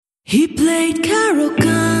He played Carol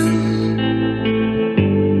Gunn.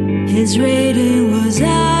 His rating was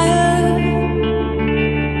higher,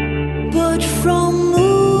 but from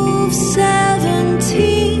move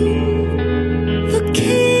 17, the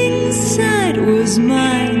king's side was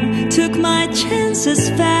mine. Took my chances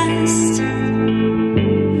fast.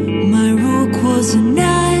 My rook was a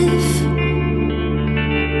knife,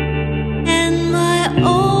 and my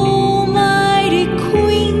almighty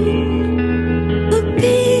queen, a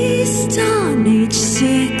beast on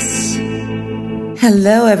H6.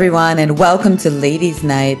 Hello, everyone, and welcome to Ladies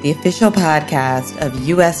Night, the official podcast of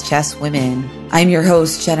U.S. Chess Women. I'm your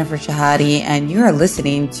host, Jennifer Shahade, and you are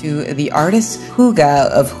listening to the artist Huga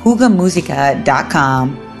of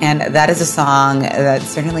HugaMusica.com, and that is a song that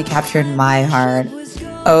certainly captured my heart.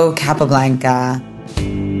 Oh, Capablanca.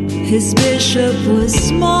 His bishop was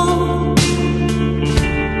small.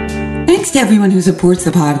 Thanks to everyone who supports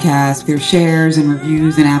the podcast through shares and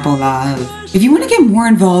reviews and Apple Love. If you want to get more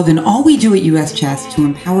involved in all we do at US Chess to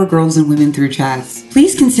empower girls and women through chess,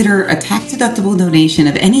 please consider a tax-deductible donation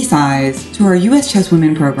of any size to our US Chess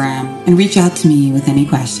Women program and reach out to me with any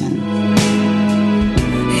questions.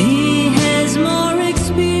 He has more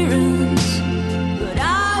experience, but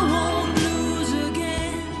I won't lose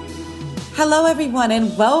again. Hello, everyone,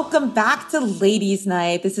 and welcome back to Ladies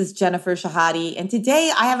Night. This is Jennifer Shahade, and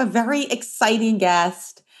today I have a very exciting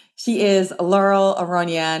guest. She is Laurel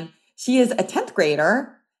Aronyan. She is a 10th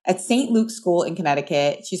grader at St. Luke's School in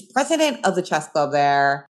Connecticut. She's president of the chess club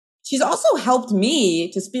there. She's also helped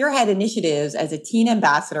me to spearhead initiatives as a teen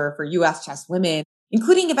ambassador for U.S. Chess Women,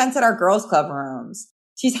 including events at our girls' club rooms.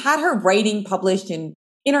 She's had her writing published in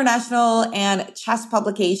international and chess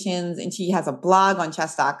publications, and she has a blog on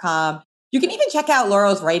chess.com. You can even check out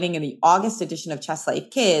Laurel's writing in the August edition of Chess Life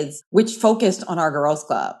Kids, which focused on our girls'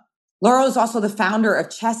 club. Laurel is also the founder of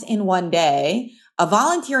Chess in One Day, a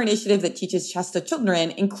volunteer initiative that teaches chess to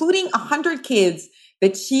children, including 100 kids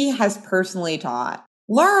that she has personally taught.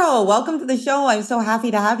 Laurel, welcome to the show. I'm so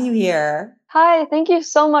happy to have you here. Hi, thank you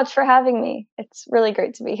so much for having me. It's really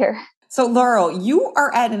great to be here. So Laurel, you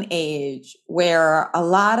are at an age where a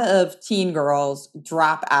lot of teen girls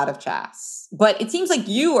drop out of chess, but it seems like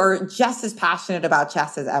you are just as passionate about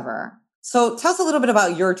chess as ever. So tell us a little bit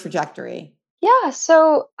about your trajectory. Yeah,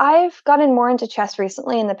 so I've gotten more into chess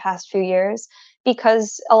recently in the past few years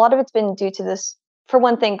because a lot of it's been due to this. For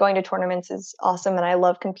one thing, going to tournaments is awesome and I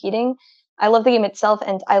love competing. I love the game itself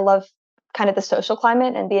and I love kind of the social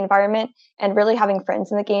climate and the environment, and really having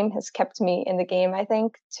friends in the game has kept me in the game, I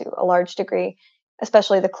think, to a large degree,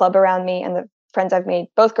 especially the club around me and the friends I've made,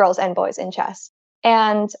 both girls and boys, in chess.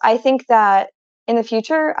 And I think that in the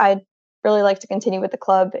future, I'd really like to continue with the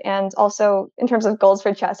club. And also in terms of goals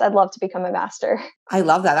for chess, I'd love to become a master. I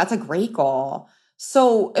love that. That's a great goal.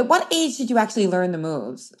 So at what age did you actually learn the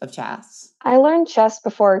moves of chess? I learned chess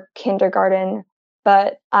before kindergarten,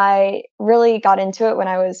 but I really got into it when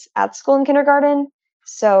I was at school in kindergarten.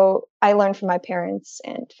 So I learned from my parents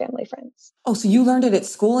and family friends. Oh, so you learned it at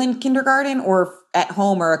school in kindergarten or at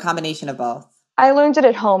home, or a combination of both? I learned it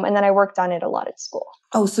at home and then I worked on it a lot at school.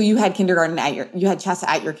 Oh, so you had you had chess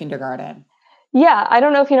at your kindergarten. Yeah, I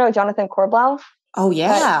don't know if you know Jonathan Korblau. Oh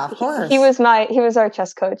yeah, of course. He was our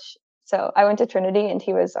chess coach. So I went to Trinity and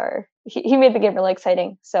he made the game really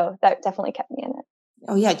exciting. So that definitely kept me in it.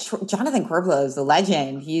 Oh yeah, Jonathan Korblau is a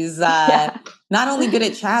legend. He's not only good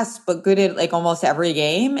at chess, but good at like almost every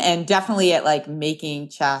game, and definitely at like making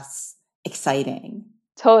chess exciting.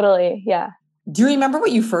 Totally, yeah. Do you remember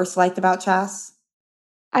what you first liked about chess?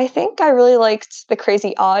 I think I really liked the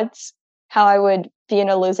crazy odds, how I would be in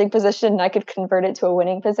a losing position and I could convert it to a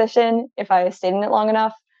winning position if I stayed in it long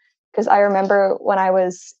enough. Because I remember when I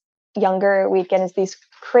was younger, we'd get into these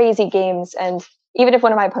crazy games, and even if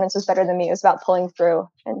one of my opponents was better than me, it was about pulling through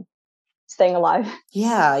and staying alive.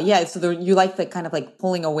 Yeah. So you like the kind of like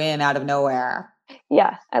pulling a win out of nowhere.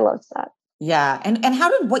 Yeah, I loved that. Yeah. And how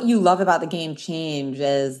did what you love about the game change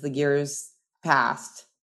as the years passed?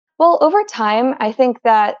 Well, over time, I think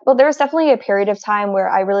that, there was definitely a period of time where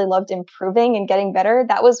I really loved improving and getting better.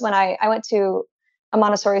 That was when I went to a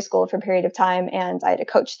Montessori school for a period of time, and I had a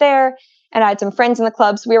coach there, and I had some friends in the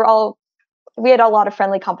clubs. We had a lot of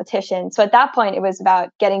friendly competition. So at that point, it was about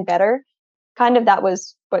getting better. Kind of that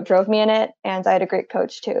was what drove me in it. And I had a great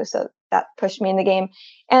coach too. So that pushed me in the game.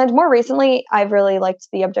 And more recently, I've really liked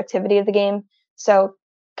the objectivity of the game. So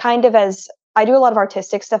kind of as I do a lot of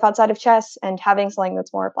artistic stuff outside of chess, and having something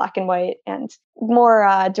that's more black and white and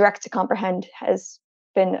more direct to comprehend has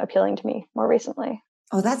been appealing to me more recently.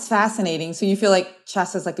 Oh, that's fascinating. So you feel like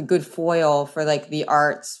chess is like a good foil for like the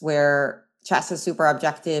arts where chess is super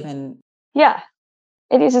objective and... Yeah,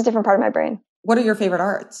 it uses a different part of my brain. What are your favorite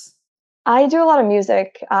arts? I do a lot of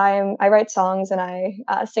music. I write songs and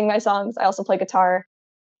I sing my songs. I also play guitar,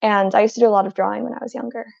 and I used to do a lot of drawing when I was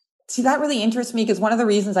younger. See, that really interests me because one of the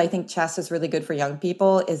reasons I think chess is really good for young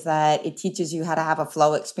people is that it teaches you how to have a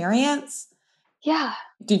flow experience. Yeah,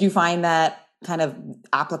 Did you find that kind of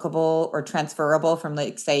applicable or transferable from,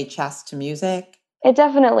 like, say, chess to music? it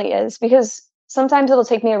definitely is because sometimes it'll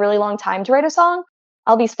take me a really long time to write a song.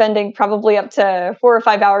 I'll be spending probably up to 4 or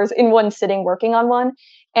 5 hours in one sitting working on one.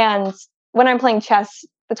 And when I'm playing chess,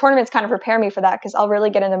 the tournaments kind of prepare me for that because I'll really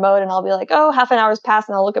get in the mode and I'll be like, oh, half an hour's passed,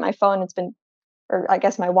 and I'll look at my phone. It's been, or I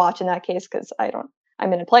guess my watch in that case, because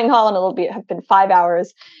I'm in a playing hall and have been 5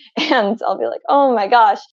 hours. And I'll be like, oh my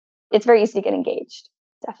gosh, it's very easy to get engaged.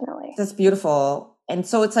 Definitely. That's beautiful. And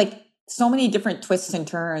so it's like so many different twists and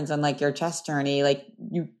turns on, like, your chess journey. Like,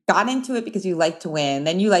 you got into it because you like to win,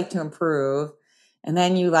 then you like to improve, and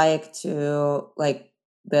then you like to, like,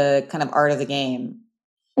 the kind of art of the game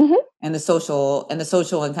Hmm. and the social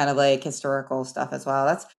and kind of like historical stuff as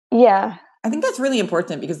well. Yeah. I think that's really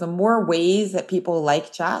important because the more ways that people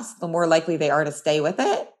like chess, the more likely they are to stay with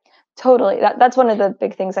it. Totally. That's one of the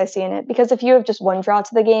big things I see in it, because if you have just one draw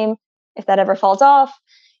to the game, if that ever falls off,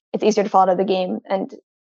 it's easier to fall out of the game. And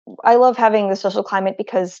I love having the social climate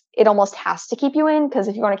because it almost has to keep you in, because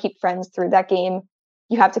if you want to keep friends through that game,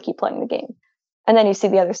 you have to keep playing the game. And then you see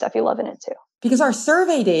the other stuff you love in it too. Because our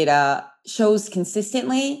survey data shows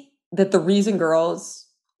consistently that the reason girls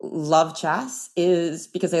love chess is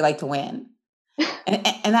because they like to win.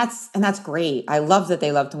 And that's great. I love that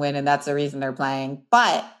they love to win and that's the reason they're playing.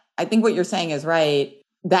 But I think what you're saying is right.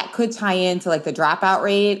 That could tie into, like, the dropout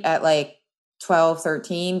rate at, like, 12,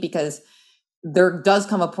 13, because there does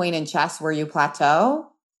come a point in chess where you plateau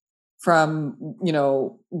from,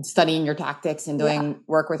 studying your tactics and Yeah, doing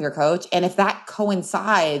work with your coach. And if that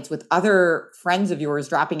coincides with other friends of yours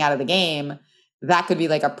dropping out of the game, that could be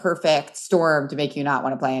like a perfect storm to make you not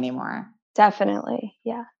want to play anymore. definitely.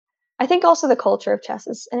 Yeah. I think also the culture of chess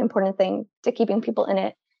is an important thing to keeping people in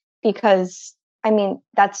it, because I mean,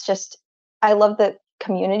 that's just, I love the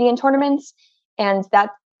community in tournaments, and that,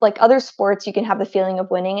 like other sports, you can have the feeling of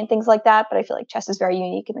winning and things like that, but I feel like chess is very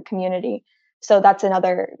unique in the community. So that's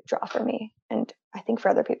another draw for me, and I think for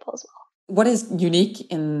other people as well. What is unique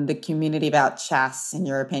in the community about chess, in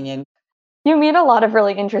your opinion? You meet a lot of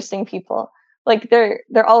really interesting people. Like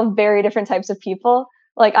they're all very different types of people.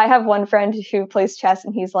 Like I have one friend who plays chess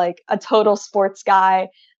and he's like a total sports guy.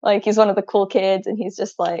 Like he's one of the cool kids and he's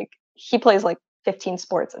just like he plays like 15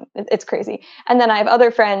 sports and it's crazy. And then I have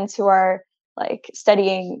other friends who are like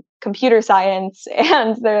studying computer science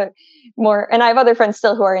and they're more, and I have other friends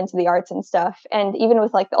still who are into the arts and stuff. And even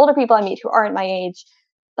with like the older people I meet who aren't my age,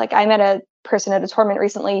 like I met a person at a tournament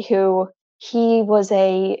recently who he was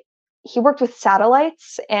a he worked with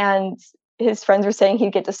satellites, and his friends were saying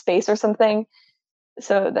he'd get to space or something.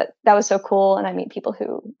 So that was so cool. And I meet people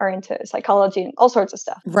who are into psychology and all sorts of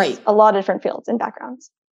stuff. Right. A lot of different fields and backgrounds.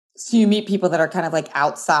 So you meet people that are kind of like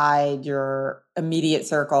outside your immediate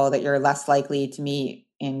circle that you're less likely to meet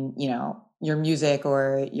in, your music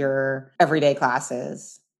or your everyday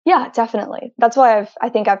classes. Yeah, definitely. That's why I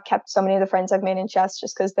think I've kept so many of the friends I've made in chess,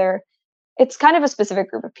 just because it's kind of a specific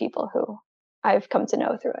group of people who I've come to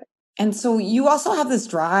know through it. And so you also have this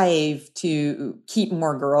drive to keep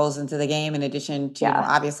more girls into the game in addition to, Yeah.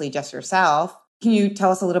 obviously, just yourself. Can you tell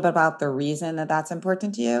us a little bit about the reason that that's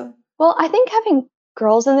important to you? Well, I think having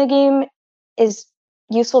girls in the game is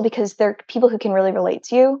useful because they're people who can really relate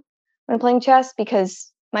to you when playing chess. Because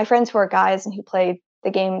my friends who are guys and who play the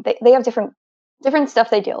game, they have different stuff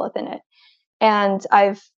they deal with in it. And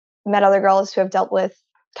I've met other girls who have dealt with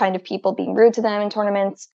kind of people being rude to them in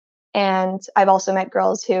tournaments. And I've also met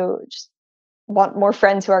girls who just want more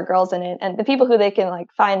friends who are girls in it. And the people who they can like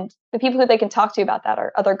find, the people who they can talk to about that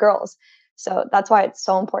are other girls. So that's why it's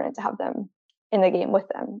so important to have them in the game with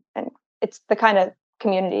them. And it's the kind of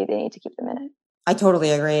community they need to keep them in it. I totally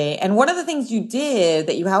agree. And one of the things you did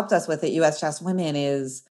that you helped us with at US Chess Women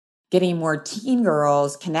is getting more teen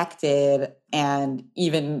girls connected and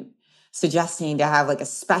even suggesting to have like a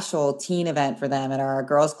special teen event for them at our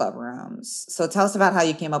girls club rooms. So tell us about how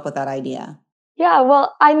you came up with that idea. Yeah,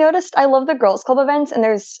 well, I noticed I love the girls' club events, and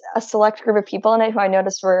there's a select group of people in it who I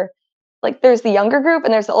noticed were like there's the younger group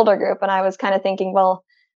and there's the older group, and I was kind of thinking, well,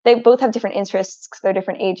 they both have different interests because they're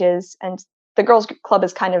different ages, and the girls' club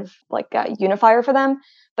is kind of like a unifier for them.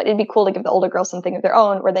 But it'd be cool to give the older girls something of their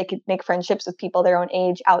own, where they could make friendships with people their own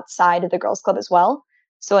age outside of the girls' club as well.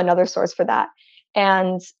 So another source for that,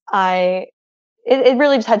 and it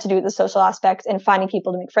really just had to do with the social aspect and finding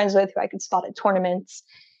people to make friends with who I could spot at tournaments.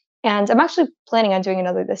 And I'm actually planning on doing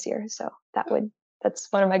another this year. So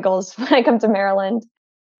that's one of my goals when I come to Maryland.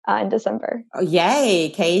 in December. Oh,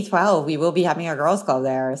 yay, K-12. We will be having a girls' club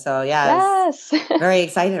there. So yes, Yes. very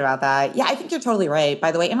excited about that. Yeah, I think you're totally right,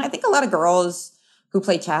 by the way. And I think a lot of girls who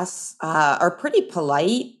play chess are pretty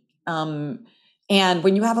polite. And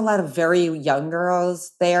when you have a lot of very young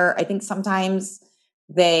girls there, I think sometimes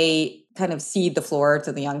they kind of cede the floor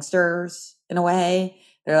to the youngsters in a way.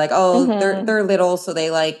 They're like, oh, they're hmm they're little, so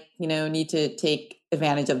they like, need to take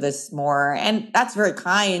advantage of this more. And that's very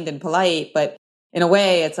kind and polite, but in a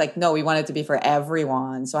way, it's like, no, we want it to be for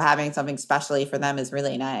everyone. So having something specially for them is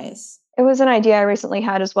really nice. It was an idea I recently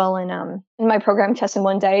had as well in my program Chess in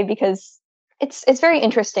One Day, because it's very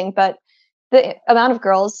interesting, but the amount of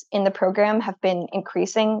girls in the program have been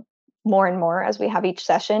increasing more and more as we have each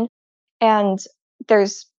session. And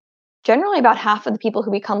there's generally about half of the people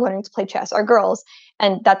who become learning to play chess are girls.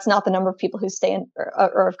 And that's not the number of people who stay in,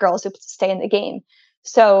 or of girls who stay in the game.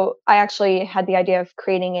 So I actually had the idea of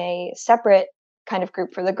creating a separate kind of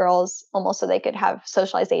group for the girls, almost so they could have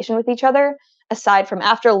socialization with each other. Aside from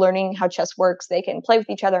after learning how chess works, they can play with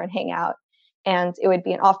each other and hang out. And it would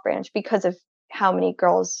be an off branch because of how many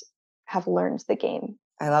girls have learned the game.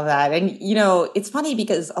 I love that. And, it's funny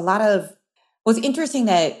because it's interesting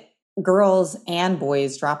that girls and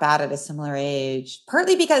boys drop out at a similar age,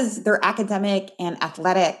 partly because their academic and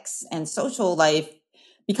athletics and social life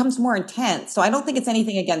becomes more intense. So I don't think it's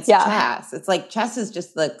anything against Yeah. chess. It's like chess is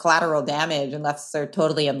just the collateral damage unless they're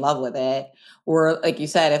totally in love with it. Or like you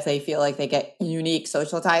said, if they feel like they get unique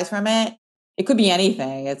social ties from it, it could be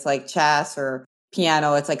anything. It's like chess or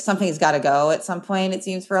piano. It's like something's got to go at some point, it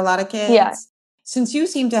seems, for a lot of Yeah. kids. Since you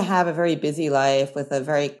seem to have a very busy life with a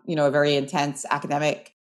very intense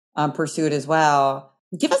academic pursuit as well,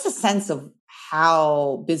 give us a sense of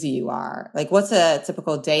how busy you are. Like, what's a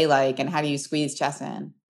typical day like, and how do you squeeze chess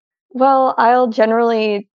in? Well, I'll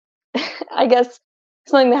generally, I guess,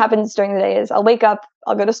 something that happens during the day is I'll wake up,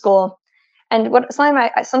 I'll go to school, and something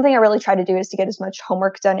I really try to do is to get as much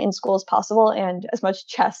homework done in school as possible and as much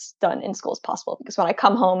chess done in school as possible. Because when I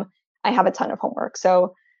come home, I have a ton of homework,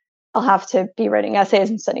 so I'll have to be writing essays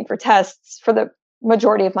and studying for tests for the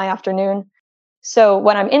majority of my afternoon. So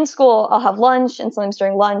when I'm in school, I'll have lunch, and sometimes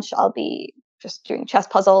during lunch, I'll be just doing chess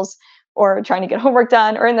puzzles or trying to get homework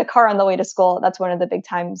done, or in the car on the way to school. That's one of the big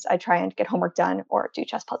times I try and get homework done or do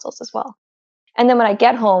chess puzzles as well. And then when I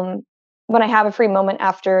get home, when I have a free moment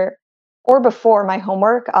after or before my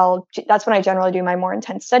homework, that's when I generally do my more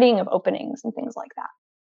intense studying of openings and things like that.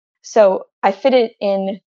 So I fit it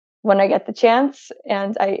in when I get the chance,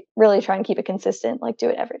 and I really try and keep it consistent, like do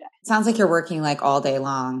it every day. Sounds like you're working like all day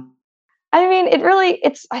long. I mean,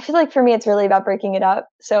 I feel like for me, it's really about breaking it up.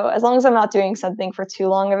 So as long as I'm not doing something for too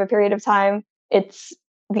long of a period of time, it's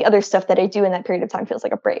the other stuff that I do in that period of time feels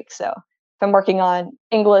like a break. So if I'm working on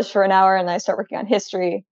English for an hour and then I start working on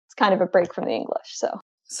history, it's kind of a break from the English.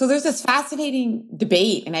 So there's this fascinating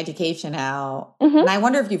debate in education now, Mhm. and I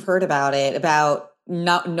wonder if you've heard about it, about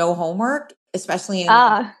no homework, especially in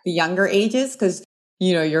Ah, the younger ages, because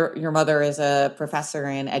your mother is a professor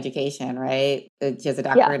in education, right? She has a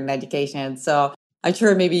yeah. doctorate in education, so I'm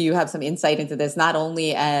sure maybe you have some insight into this, not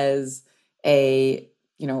only as a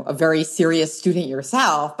very serious student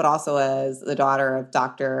yourself, but also as the daughter of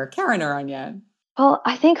Dr. Karen Aronian. Well,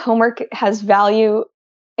 I think homework has value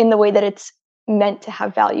in the way that it's meant to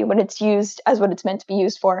have value when it's used as what it's meant to be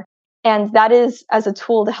used for. And that is as a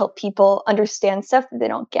tool to help people understand stuff that they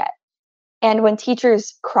don't get. And when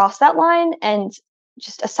teachers cross that line and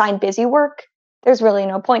just assign busy work, there's really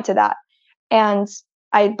no point to that. And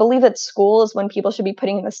I believe that school is when people should be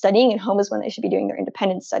putting in the studying, and home is when they should be doing their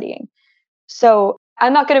independent studying. So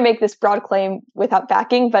I'm not going to make this broad claim without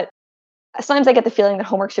backing, but sometimes I get the feeling that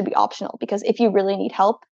homework should be optional, because if you really need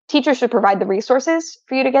help, teachers should provide the resources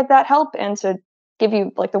for you to get that help and to give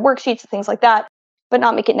you like the worksheets and things like that, but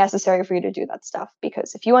not make it necessary for you to do that stuff.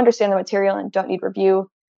 Because if you understand the material and don't need review,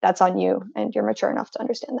 that's on you, and you're mature enough to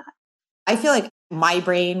understand that. I feel like my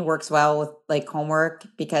brain works well with like homework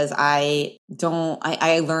because I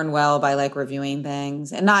learn well by like reviewing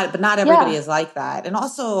things, but not everybody Yeah. is like that. And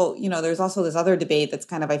also, there's also this other debate that's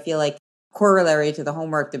kind of, I feel like, corollary to the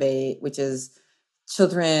homework debate, which is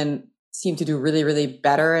children seem to do really, really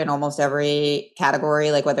better in almost every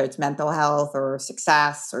category, like whether it's mental health or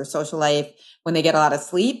success or social life, when they get a lot of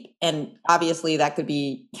sleep. And obviously that could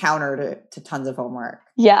be counter to tons of homework.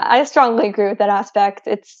 Yeah, I strongly agree with that aspect.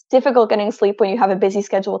 It's difficult getting sleep when you have a busy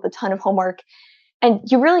schedule with a ton of homework. And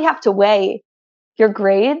you really have to weigh your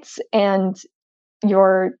grades and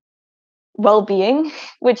your well being,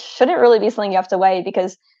 which shouldn't really be something you have to weigh,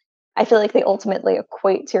 because I feel like they ultimately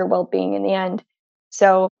equate to your well being in the end.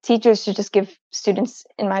 So teachers should just give students,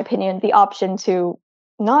 in my opinion, the option to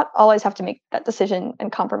not always have to make that decision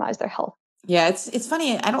and compromise their health. Yeah, it's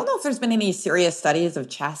funny. I don't know if there's been any serious studies of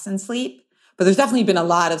chess and sleep, but there's definitely been a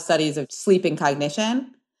lot of studies of sleep and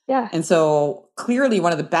cognition. Yeah. And so clearly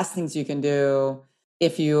one of the best things you can do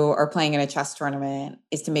if you are playing in a chess tournament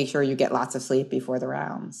is to make sure you get lots of sleep before the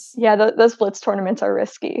rounds. Yeah, those blitz tournaments are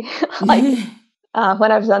risky. Like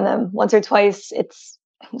when I've done them once or twice, it's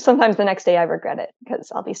sometimes the next day I regret it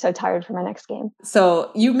because I'll be so tired for my next game.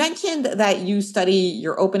 So you mentioned that you study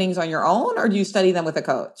your openings on your own, or do you study them with a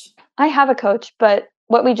coach? I have a coach, but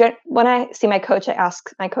when I see my coach, I ask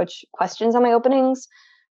my coach questions on my openings.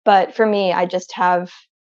 But for me, I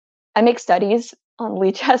make studies on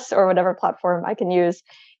Lichess or whatever platform I can use,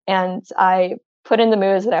 and I put in the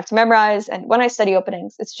moves that I have to memorize. And when I study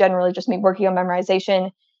openings, it's generally just me working on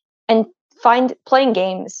memorization and playing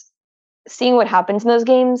games, seeing what happens in those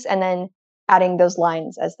games, and then adding those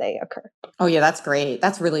lines as they occur. Oh yeah, that's great.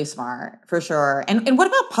 That's really smart for sure. And what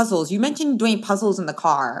about puzzles? You mentioned doing puzzles in the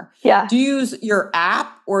car. Yeah. Do you use your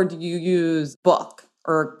app or do you use book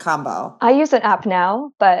or combo? I use an app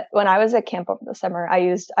now, but when I was at camp over the summer, I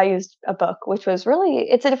used a book, which was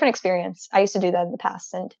it's a different experience. I used to do that in the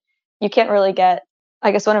past, and you can't really get.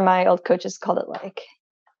 I guess one of my old coaches called it like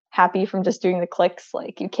happy from just doing the clicks.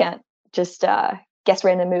 Like you can't just guess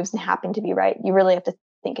random moves and happen to be right. You really have to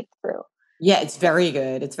think it through. Yeah, it's very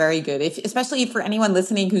good. It's very good. Especially for anyone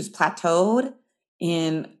listening who's plateaued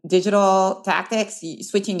in digital tactics,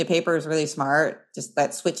 switching to paper is really smart. Just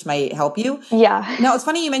that switch might help you. Yeah. Now, it's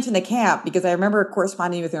funny you mentioned the camp because I remember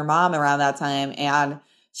corresponding with your mom around that time, and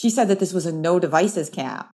she said that this was a no devices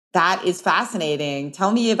camp. That is fascinating.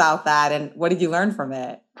 Tell me about that, and what did you learn from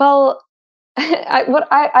it? Well,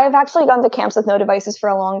 I've actually gone to camps with no devices for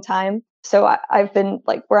a long time. So I've been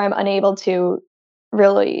like where I'm unable to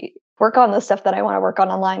really work on the stuff that I want to work on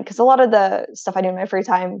online. Because a lot of the stuff I do in my free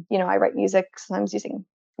time, I write music, sometimes using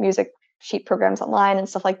music sheet programs online and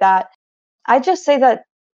stuff like that. I just say that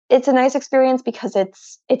it's a nice experience because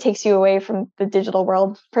it takes you away from the digital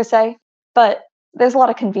world per se. But there's a lot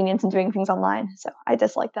of convenience in doing things online. So I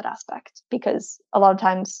dislike that aspect because a lot of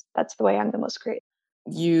times that's the way I'm the most creative.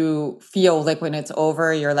 You feel like when it's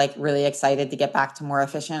over, you're like really excited to get back to more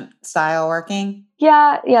efficient style working?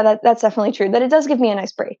 Yeah, that's definitely true. That it does give me a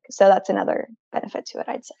nice break. So that's another benefit to it,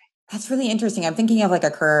 I'd say. That's really interesting. I'm thinking of like a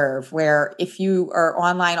curve where if you are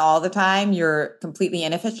online all the time, you're completely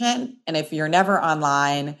inefficient. And if you're never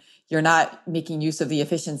online, you're not making use of the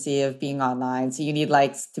efficiency of being online. So you need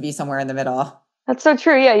like to be somewhere in the middle. That's so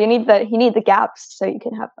true. Yeah, you need the gaps so you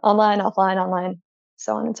can have online, offline, online,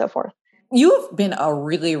 so on and so forth. You've been a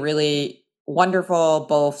really, really wonderful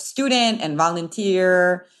both student and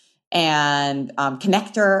volunteer and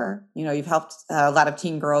connector. You've helped a lot of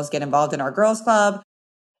teen girls get involved in our girls club.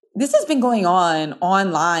 This has been going on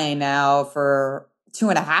online now for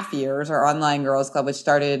 2.5 years, our online girls club, which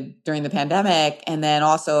started during the pandemic. And then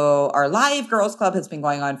also our live girls club has been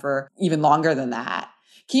going on for even longer than that.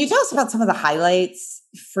 Can you tell us about some of the highlights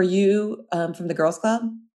for you from the girls club?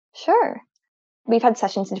 Sure. We've had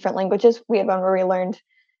sessions in different languages. We had one where we learned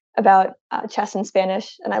about chess in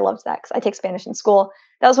Spanish, and I loved that because I take Spanish in school.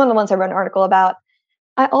 That was one of the ones I wrote an article about.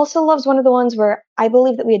 I also loved one of the ones where I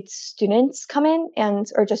believe that we had students come in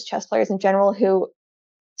or just chess players in general who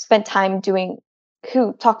spent time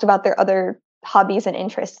who talked about their other hobbies and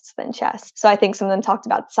interests than chess. So I think some of them talked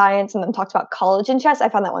about science, some of them talked about college and chess. I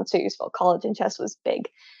found that one so useful. College and chess was big.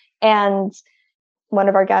 And one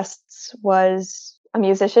of our guests was a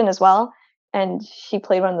musician as well. And she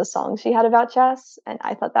played one of the songs she had about chess. And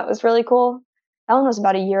I thought that was really cool. That one was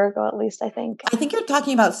about a year ago, at least, I think. I think you're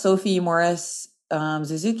talking about Sophie Morris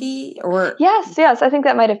Suzuki, or Yes. I think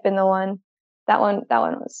that might have been the one. That one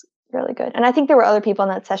was really good. And I think there were other people in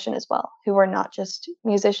that session as well who were not just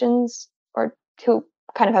musicians or who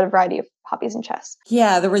kind of had a variety of hobbies in chess.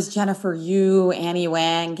 Yeah, there was Jennifer Yu, Annie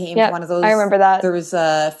Wang came to one of those. I remember that. There was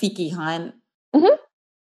Fiki Hunt. Mm-hmm.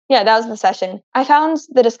 Yeah, that was the session. I found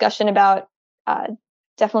the discussion about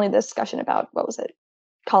definitely the discussion about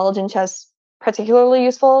college and chess particularly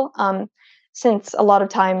useful, since a lot of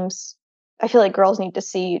times I feel like girls need to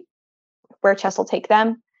see where chess will take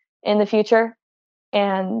them in the future.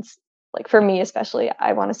 And like for me, especially,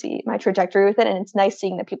 I want to see my trajectory with it. And it's nice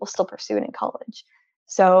seeing that people still pursue it in college.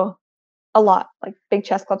 So a lot like big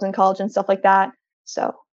chess clubs in college and stuff like that.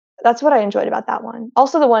 So that's what I enjoyed about that one.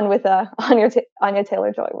 Also the one with Anya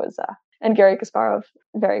Taylor-Joy and Gary Kasparov,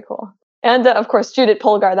 very cool. And of course, Judith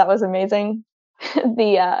Polgar, that was amazing.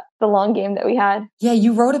 The long game that we had. Yeah,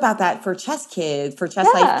 you wrote about that for Chess Kids, for Chess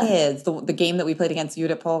Life Kids, the game that we played against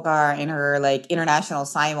Judith Polgar in her like international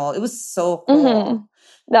simul. It was so cool. Mm-hmm.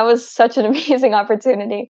 That was such an amazing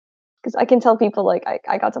opportunity. because I can tell people like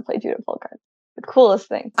I got to play Judith Volkart. The coolest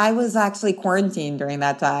thing. I was actually quarantined during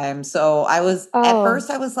that time. So at Oh, first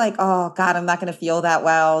I was like, oh God, I'm not going to feel that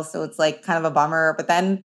well. So it's like kind of a bummer. But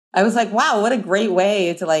then I was like, wow, what a great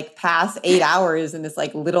way to like pass 8 hours in this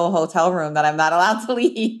like little hotel room that I'm not allowed to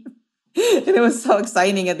leave. And it was so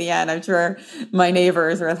exciting at the end. I'm sure my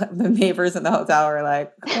neighbors or the neighbors in the hotel were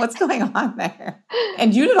like, what's going on there?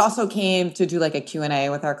 And Judith also came to do like a Q&A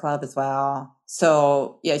with our club as well.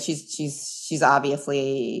 So yeah, she's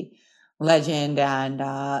obviously legend and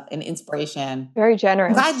an inspiration. very I'm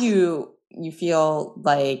generous. glad you feel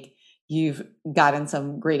like you've gotten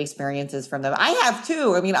some great experiences from them. I have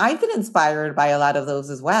too. I mean, I've been inspired by a lot of those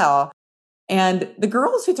as well. And the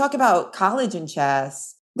girls who talk about college and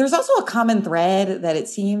chess, there's also a common thread that it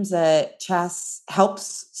seems that chess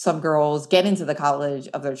helps some girls get into the college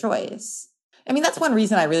of their choice. I mean, that's one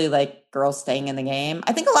reason I really like girls staying in the game.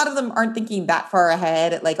 I think a lot of them aren't thinking that far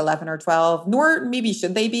ahead at like 11 or 12, nor maybe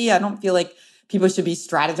should they be. I don't feel like people should be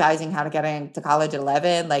strategizing how to get into college at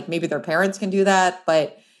 11. Like maybe their parents can do that,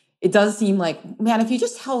 but it does seem like, man, if you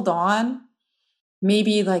just held on,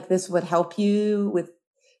 maybe like this would help you with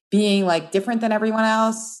being like different than everyone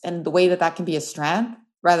else and the way that that can be a strength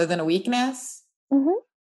rather than a weakness. Hmm.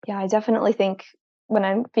 Yeah, I definitely think when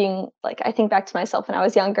I'm being like, I think back to myself when I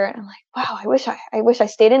was younger, and I'm like, wow, I wish I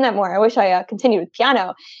stayed in that more. I wish I continued with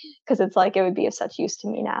piano, because it's like it would be of such use to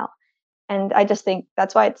me now. And I just think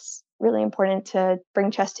that's why it's really important to bring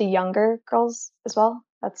chess to younger girls as well.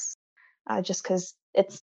 That's just because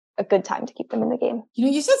it's a good time to keep them in the game. You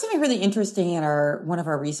know, you said something really interesting in one of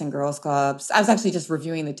our recent girls clubs. I was actually just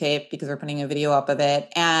reviewing the tape because we're putting a video up of it,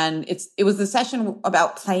 and it was the session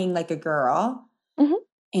about playing like a girl, Hmm.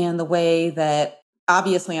 and the way that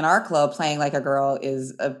obviously in our club playing like a girl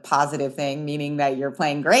is a positive thing, meaning that you're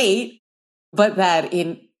playing great, but that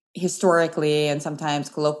in historically and sometimes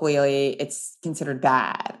colloquially it's considered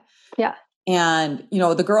bad. Yeah. And, you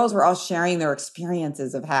know, the girls were all sharing their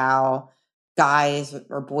experiences of how guys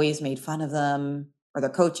or boys made fun of them or their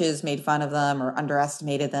coaches made fun of them or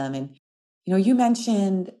underestimated them. And, you know, you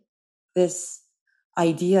mentioned this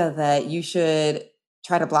idea that you should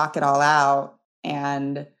try to block it all out.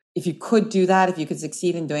 And if you could do that, if you could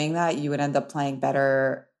succeed in doing that, you would end up playing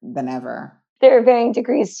better than ever. There are varying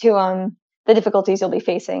degrees to the difficulties you'll be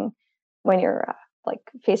facing when you're like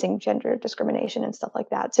facing gender discrimination and stuff like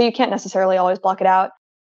that. So you can't necessarily always block it out.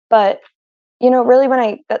 But really,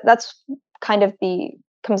 when that's kind of the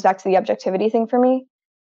comes back to the objectivity thing for me,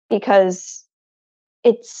 because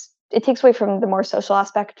it takes away from the more social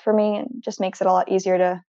aspect for me and just makes it a lot easier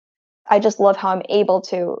to. I just love how I'm able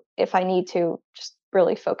to, if I need to, just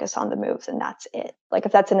really focus on the moves and that's it. Like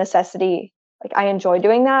if that's a necessity, like I enjoy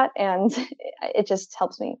doing that, and it just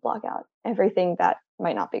helps me block out everything that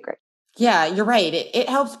might not be great. Yeah, you're right. It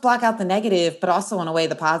helps block out the negative, but also in a way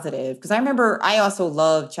the positive. Because I remember I also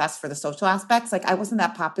loved chess for the social aspects. Like I wasn't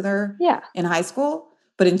that popular Yeah. in high school,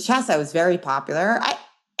 but in chess I was very popular.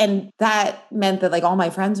 And that meant that like all my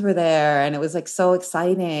friends were there and it was like so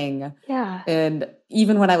exciting. Yeah. And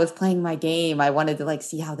even when I was playing my game, I wanted to like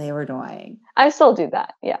see how they were doing. I still do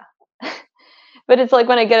that. Yeah. But it's like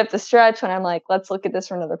when I get up the stretch, when I'm like, let's look at this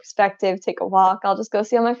from another perspective, take a walk, I'll just go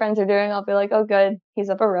see how my friends are doing. I'll be like, oh, good. He's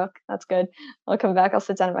up a rook. That's good. I'll come back. I'll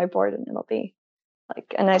sit down at my board and it'll be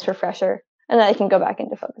like a nice refresher. And then I can go back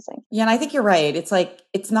into focusing. Yeah, and I think you're right. It's like,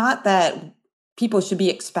 it's not that people should be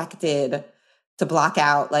expected to block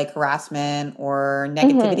out like harassment or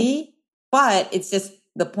negativity, but it's just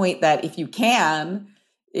the point that if you can,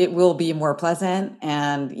 it will be more pleasant.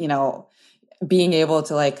 And, you know, being able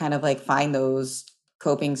to like kind of like find those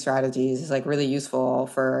coping strategies is like really useful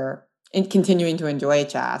for in continuing to enjoy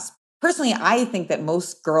chess. Personally, I think that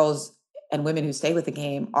most girls and women who stay with the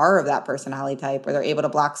game are of that personality type where they're able to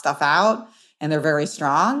block stuff out and they're very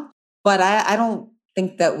strong. But I don't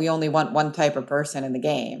think that we only want one type of person in the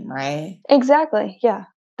game, right? Exactly. Yeah.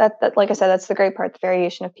 That like I said, that's the great part, the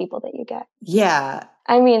variation of people that you get. Yeah.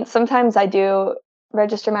 I mean, sometimes I do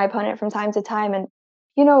register my opponent from time to time, and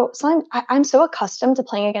I'm so accustomed to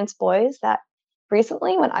playing against boys that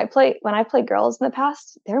recently, when I play girls in the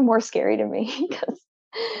past, they're more scary to me because,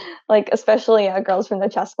 like, especially girls from the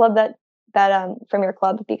chess club that from your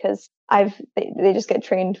club, because they just get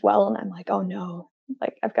trained well, and I'm like, oh no,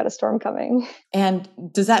 like I've got a storm coming. And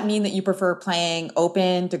does that mean that you prefer playing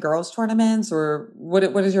open to girls tournaments or what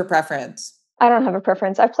is your preference? I don't have a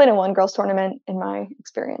preference. I've played in one girls tournament in my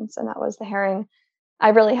experience, and that was the Herring. I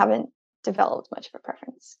really haven't developed much of a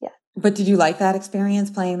preference yet. But did you like that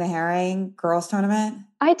experience playing the Herring girls tournament?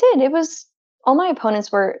 I did. It was all my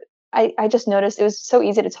opponents were. I just noticed it was so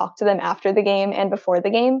easy to talk to them after the game and before the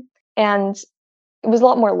game, and it was a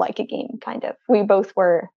lot more like a game, kind of. We both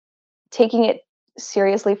were taking it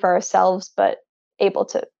seriously for ourselves, but able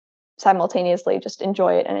to simultaneously just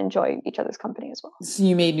enjoy it and enjoy each other's company as well. So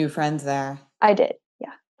you made new friends there. I did,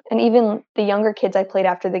 yeah. And even the younger kids I played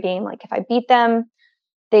after the game, like if I beat them,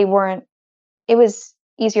 they weren't, it was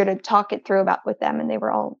easier to talk it through about with them, and they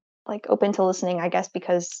were all like open to listening, I guess,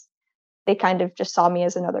 because they kind of just saw me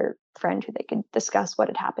as another friend who they could discuss what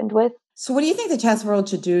had happened with. So what do you think the chess world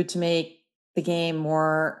should do to make the game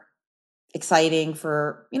more exciting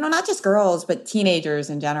for, not just girls, but teenagers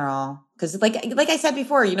in general? Because like I said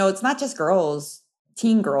before, it's not just girls,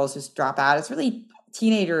 teen girls who drop out. It's really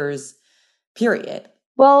teenagers, period.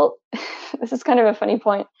 Well, this is kind of a funny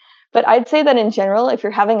point, but I'd say that in general, if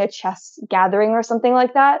you're having a chess gathering or something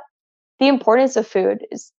like that, the importance of food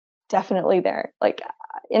is definitely there. Like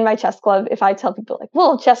in my chess club, if I tell people like,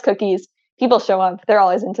 well, chess cookies, people show up. They're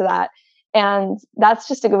always into that. And that's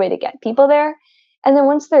just a good way to get people there. And then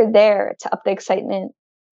once they're there, to up the excitement,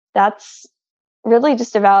 that's really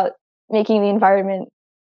just about making the environment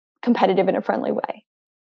competitive in a friendly way.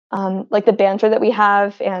 Like the banter that we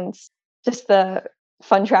have and just the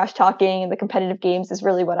fun trash talking and the competitive games is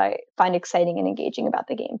really what I find exciting and engaging about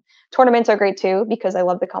the game. Tournaments are great too, because I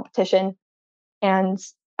love the competition. And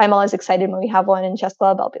I'm always excited when we have one in chess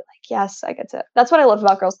club. I'll be like, yes, I get to. That's what I love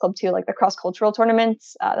about girls club too, like the cross-cultural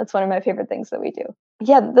tournaments. That's one of my favorite things that we do.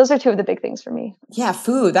 Yeah, those are two of the big things for me. Yeah,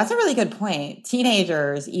 food. That's a really good point.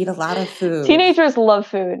 Teenagers eat a lot of food. Teenagers love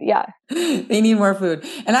food. Yeah. They need more food.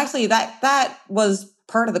 And actually that was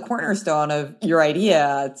part of the cornerstone of your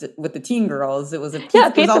idea with the teen girls. It was a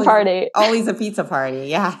pizza party. Always a pizza party.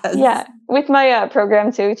 Yeah. Yeah. With my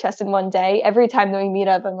program too, Chess in One Day, every time that we meet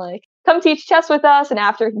up, I'm like, come teach chess with us. And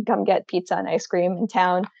after, you can come get pizza and ice cream in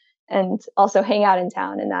town and also hang out in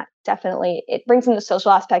town. And that definitely, it brings in the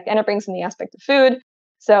social aspect and it brings in the aspect of food.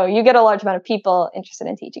 So you get a large amount of people interested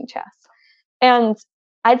in teaching chess. And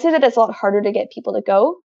I'd say that it's a lot harder to get people to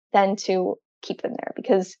go than to keep them there,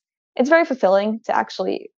 because it's very fulfilling to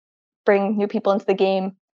actually bring new people into the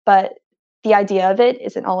game. But the idea of it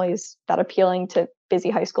isn't always that appealing to busy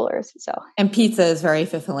high schoolers. So, and pizza is very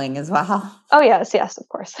fulfilling as well. Oh yes, of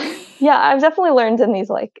course. Yeah, I've definitely learned in these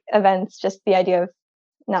like events just the idea of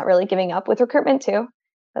not really giving up with recruitment too.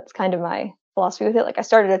 That's kind of my philosophy with it. Like I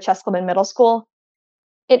started a chess club in middle school.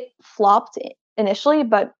 It flopped initially,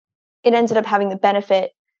 but it ended up having the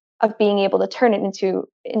benefit of being able to turn it into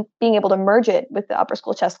being able to merge it with the upper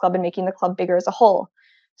school chess club and making the club bigger as a whole.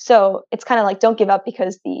 So it's kind of like, don't give up,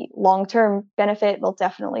 because the long-term benefit will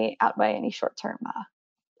definitely outweigh any short-term,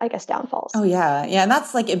 I guess, downfalls. Oh yeah. Yeah. And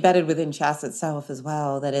that's like embedded within chess itself as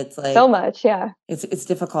well, that it's like so much. Yeah. It's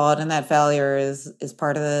difficult, and that failure is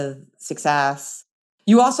part of the success.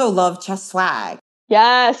 You also love chess swag.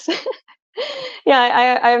 Yes.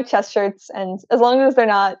 Yeah. I have chess shirts, and as long as they're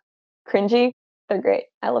not cringy, they're great.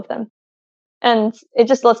 I love them. And it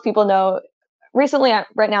just lets people know. Recently,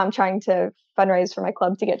 right now, I'm trying to fundraise for my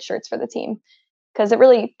club to get shirts for the team, because it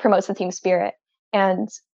really promotes the team spirit. And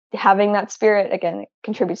having that spirit, again, it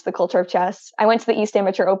contributes to the culture of chess. I went to the East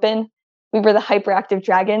Amateur Open. We were the hyperactive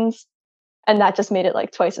dragons, and that just made it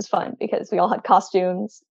like twice as fun because we all had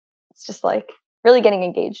costumes. It's just like really getting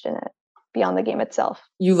engaged in it beyond the game itself.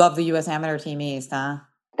 You love the U.S. Amateur Team East, huh?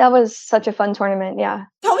 That was such a fun tournament, yeah.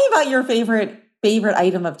 Tell me about your favorite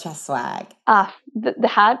item of chess swag. The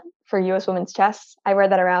hat for U.S. Women's Chess. I wear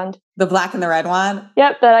that around. The black and the red one?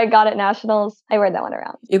 Yep, that I got at Nationals. I wear that one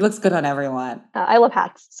around. It looks good on everyone. I love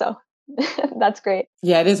hats, so that's great.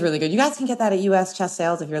 Yeah, it is really good. You guys can get that at U.S. Chess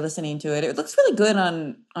Sales if you're listening to it. It looks really good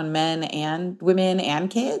on men and women and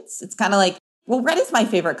kids. It's kind of like, well, red is my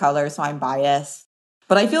favorite color, so I'm biased.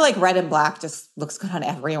 But I feel like red and black just looks good on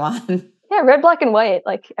everyone. Yeah, red, black, and white.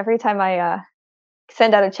 Like every time I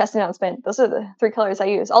send out a chess announcement, those are the three colors I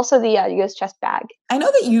use. Also the U.S. Chess bag. I know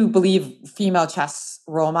that you believe female chess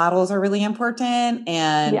role models are really important,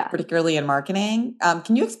 and particularly in marketing.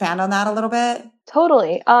 Can you expand on that a little bit?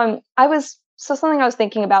 Totally. Something I was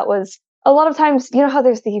thinking about was a lot of times, you know how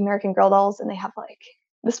there's the American Girl dolls and they have like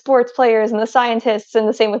the sports players and the scientists, and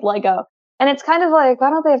the same with Lego. And it's kind of like, why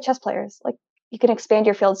don't they have chess players? Like you can expand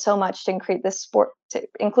your field so much to include this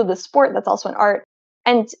sport that's also an art.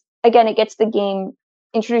 And again, it gets the game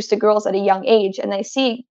introduced to girls at a young age, and they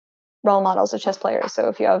see role models of chess players. So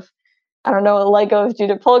if you have, I don't know, a Lego of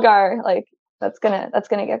Judith Polgar, like that's gonna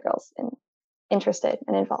get girls interested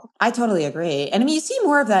and involved. I totally agree. And I mean, you see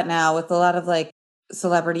more of that now with a lot of like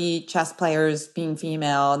celebrity chess players being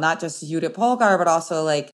female, not just Judith Polgar, but also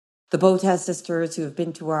like the Botez sisters who have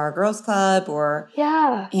been to our girls club, or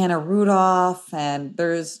Anna Rudolph. And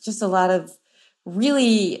there's just a lot of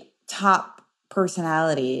really top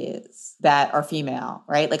personalities that are female,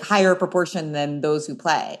 right? Like higher proportion than those who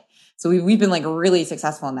play. So we've been like really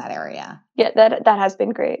successful in that area. Yeah, that has been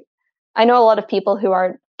great. I know a lot of people who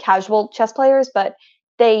are casual chess players, but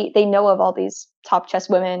they know of all these top chess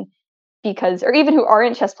women because, or even who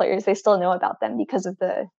aren't chess players, they still know about them because of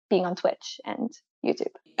the being on Twitch and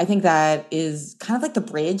YouTube. I think that is kind of like the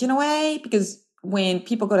bridge in a way, because when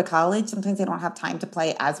people go to college, sometimes they don't have time to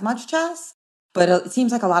play as much chess. But it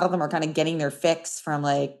seems like a lot of them are kind of getting their fix from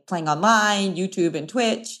like playing online, YouTube and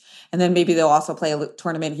Twitch. And then maybe they'll also play a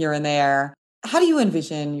tournament here and there. How do you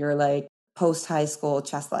envision your like post-high school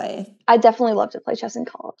chess life? I definitely love to play chess in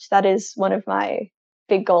college. That is one of my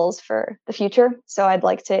big goals for the future. So I'd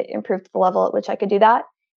like to improve to the level at which I could do that.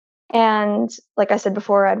 And like I said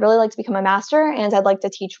before, I'd really like to become a master, and I'd like to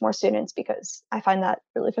teach more students because I find that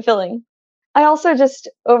really fulfilling. I also just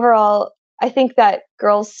overall, I think that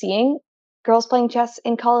seeing girls playing chess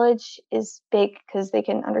in college is big because they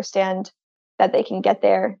can understand that they can get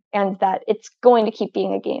there and that it's going to keep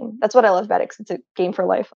being a game. That's what I love about it, because it's a game for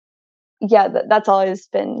life. Yeah, that's always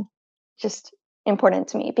been just important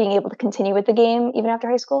to me, being able to continue with the game even after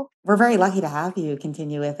high school. We're very lucky to have you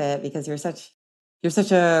continue with it because you're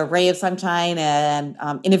such a ray of sunshine and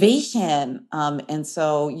innovation. And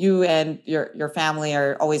so you and your family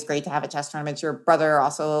are always great to have at chess tournaments. Your brother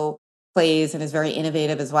also plays and is very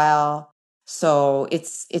innovative as well. So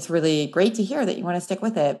it's really great to hear that you want to stick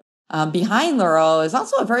with it. Behind Laurel is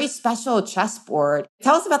also a very special chessboard.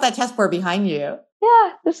 Tell us about that chessboard behind you.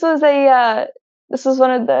 Yeah, this was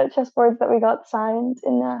one of the chessboards that we got signed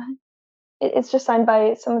in it's just signed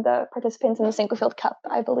by some of the participants in the Sinquefield Cup,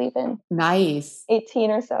 I believe, in Nice 18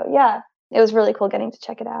 or so. Yeah, it was really cool getting to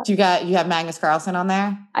check it out. You have Magnus Carlsen on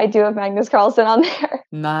there? I do have Magnus Carlsen on there.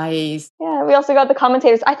 Nice. Yeah, we also got the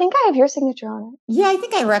commentators. I think I have your signature on it. Yeah, I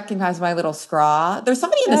think I recognize my little scraw. There's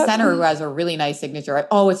somebody in the center who has a really nice signature.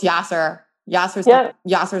 Oh, it's Yasser. Yasser's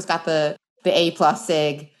got the A+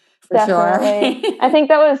 sig for Definitely. sure. I think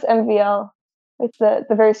that was MVL. It's the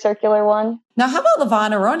very circular one. Now, how about Levon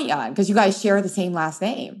Aronian? Because you guys share the same last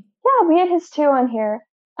name. Yeah, we had his too on here.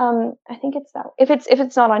 I think it's that. If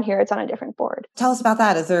it's not on here, it's on a different board. Tell us about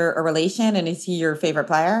that. Is there a relation, and is he your favorite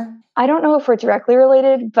player? I don't know if we're directly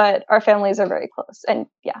related, but our families are very close. And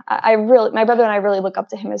yeah, my brother and I really look up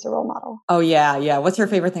to him as a role model. Oh yeah. What's your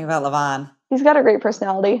favorite thing about Levon? He's got a great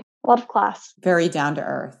personality, a lot of class. Very down to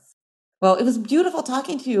earth. Well, it was beautiful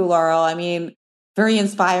talking to you, Laurel. I mean, very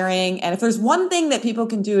inspiring. And if there's one thing that people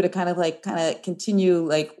can do to kind of continue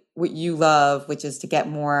like what you love, which is to get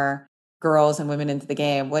more girls and women into the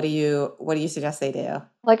game, what do you suggest they do?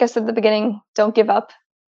 Like I said at the beginning, don't give up.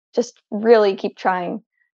 Just really keep trying,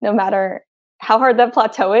 no matter how hard that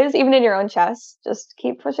plateau is, even in your own chess. Just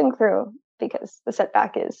keep pushing through, because the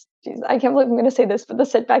setback is, I can't believe I'm going to say this, but the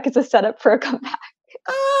setback is a setup for a comeback.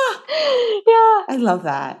 Yeah. I love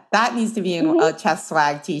that. That needs to be in a Chess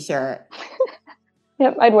Swag t-shirt.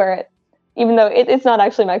 Yep, I'd wear it. Even though it's not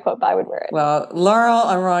actually my quote, but I would wear it. Well, Laurel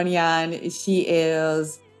Aronian, she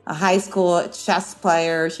is a high school chess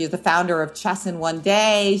player. She is the founder of Chess in One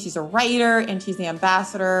Day. She's a writer, and she's the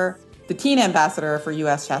teen ambassador for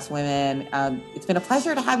U.S. Chess Women. It's been a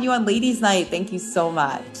pleasure to have you on Ladies Night. Thank you so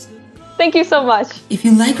much. Thank you so much. If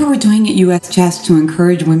you like what we're doing at U.S. Chess to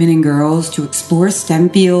encourage women and girls to explore STEM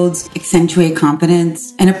fields, accentuate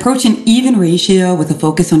competence, and approach an even ratio with a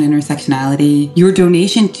focus on intersectionality, your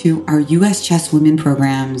donation to our U.S. Chess Women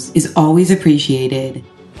programs is always appreciated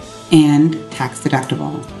and tax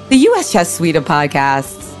deductible. The U.S. Chess suite of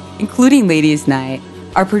podcasts, including Ladies Night,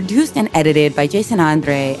 are produced and edited by Jason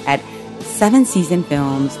Andre at 7 Season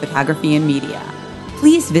Films, Photography and Media.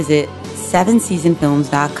 Please visit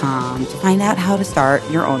 7seasonfilms.com to find out how to start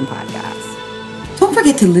your own podcast. Don't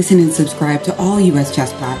forget to listen and subscribe to all U.S.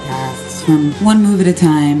 Chess podcasts, from One Move at a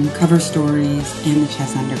Time, Cover Stories, and The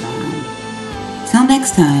Chess Underground. Till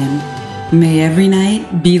next time, may every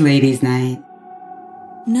night be Ladies' Night.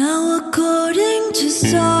 Now according to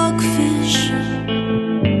Stockfish,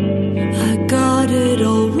 I got it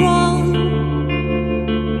all wrong.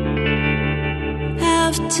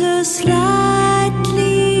 After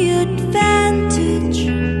slightly advantage,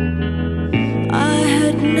 I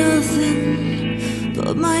had nothing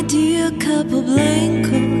but my dear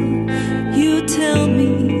Capablanca.